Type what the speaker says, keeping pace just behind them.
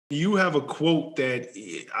You have a quote that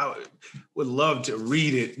I would love to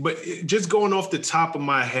read it, but just going off the top of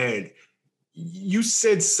my head, you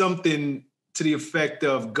said something to the effect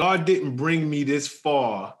of God didn't bring me this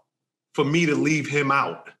far for me to leave him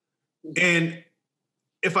out. And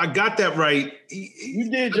if I got that right,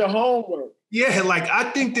 you did your homework. Yeah, like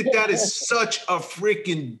I think that is such a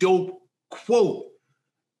freaking dope quote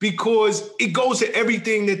because it goes to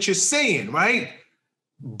everything that you're saying, right?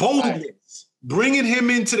 Boldness, bringing him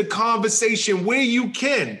into the conversation where you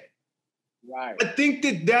can. Right. I think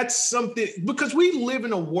that that's something, because we live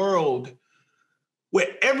in a world where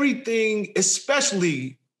everything,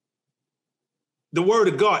 especially the word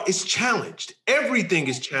of God, is challenged. Everything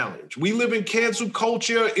is challenged. We live in cancel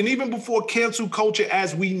culture, and even before cancel culture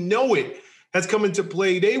as we know it has come into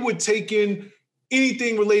play, they would take in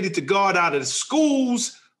anything related to God out of the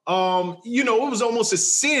schools. It was almost a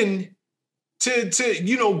sin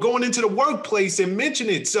to going into the workplace and mention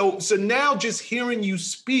it. So now just hearing you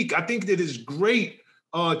speak, I think that is great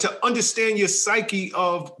to understand your psyche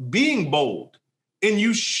of being bold. And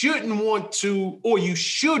you shouldn't want to, or you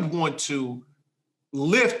should want to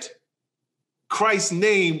lift Christ's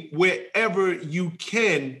name wherever you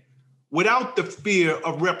can without the fear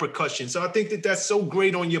of repercussion. So I think that that's so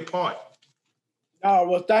great on your part. Oh,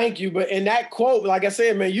 well, thank you. But in that quote, like I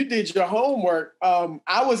said, man, you did your homework.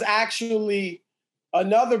 I was actually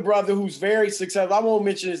another brother who's very successful. I won't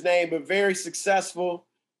mention his name, but very successful,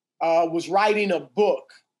 was writing a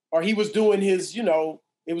book, or he was doing his,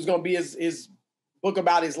 it was going to be his book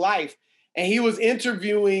about his life. And he was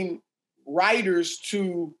interviewing writers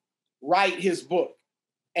to write his book.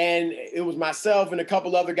 And it was myself and a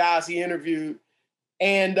couple other guys he interviewed.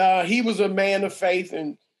 And he was a man of faith,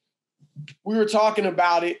 and we were talking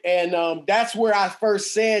about it. And that's where I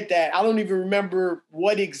first said that. I don't even remember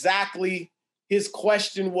what exactly his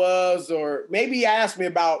question was, or maybe he asked me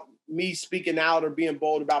about me speaking out or being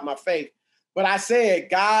bold about my faith. But I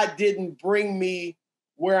said, God didn't bring me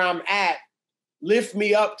where I'm at, lift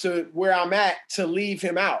me up to where I'm at to leave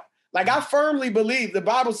him out. Like, I firmly believe the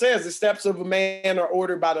Bible says the steps of a man are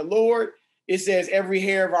ordered by the Lord. It says every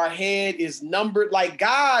hair of our head is numbered. Like,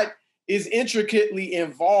 God is intricately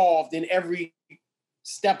involved in every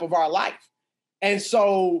step of our life. And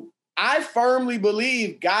so I firmly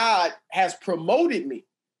believe God has promoted me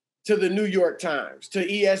to the New York Times, to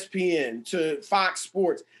ESPN, to Fox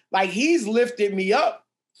Sports. Like, he's lifted me up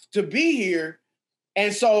to be here.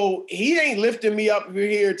 And so he ain't lifting me up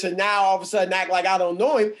here to now all of a sudden act like I don't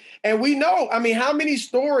know him. And we know, I mean, how many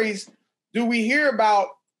stories do we hear about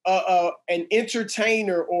an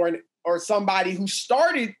entertainer or somebody who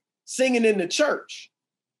started singing in the church,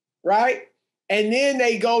 right? And then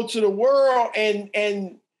they go to the world and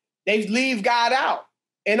they leave God out.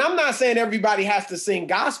 And I'm not saying everybody has to sing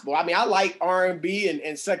gospel. I mean, I like R&B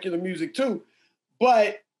and secular music too,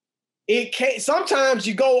 but sometimes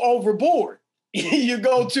you go overboard. You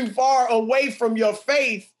go too far away from your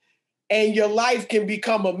faith and your life can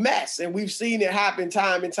become a mess. And we've seen it happen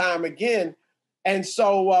time and time again. And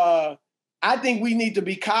so I think we need to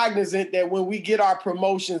be cognizant that when we get our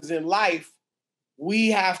promotions in life,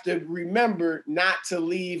 we have to remember not to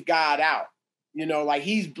leave God out. Like,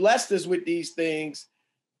 he's blessed us with these things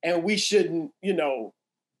and we shouldn't,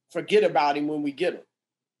 forget about him when we get them.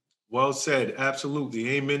 Well said.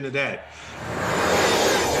 Absolutely. Amen to that.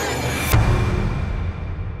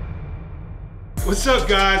 What's up,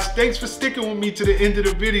 guys? Thanks for sticking with me to the end of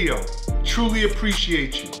the video. Truly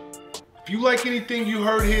appreciate you. If you like anything you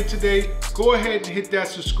heard here today, go ahead and hit that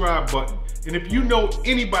subscribe button. And if you know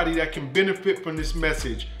anybody that can benefit from this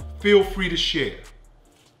message, feel free to share.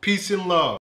 Peace and love.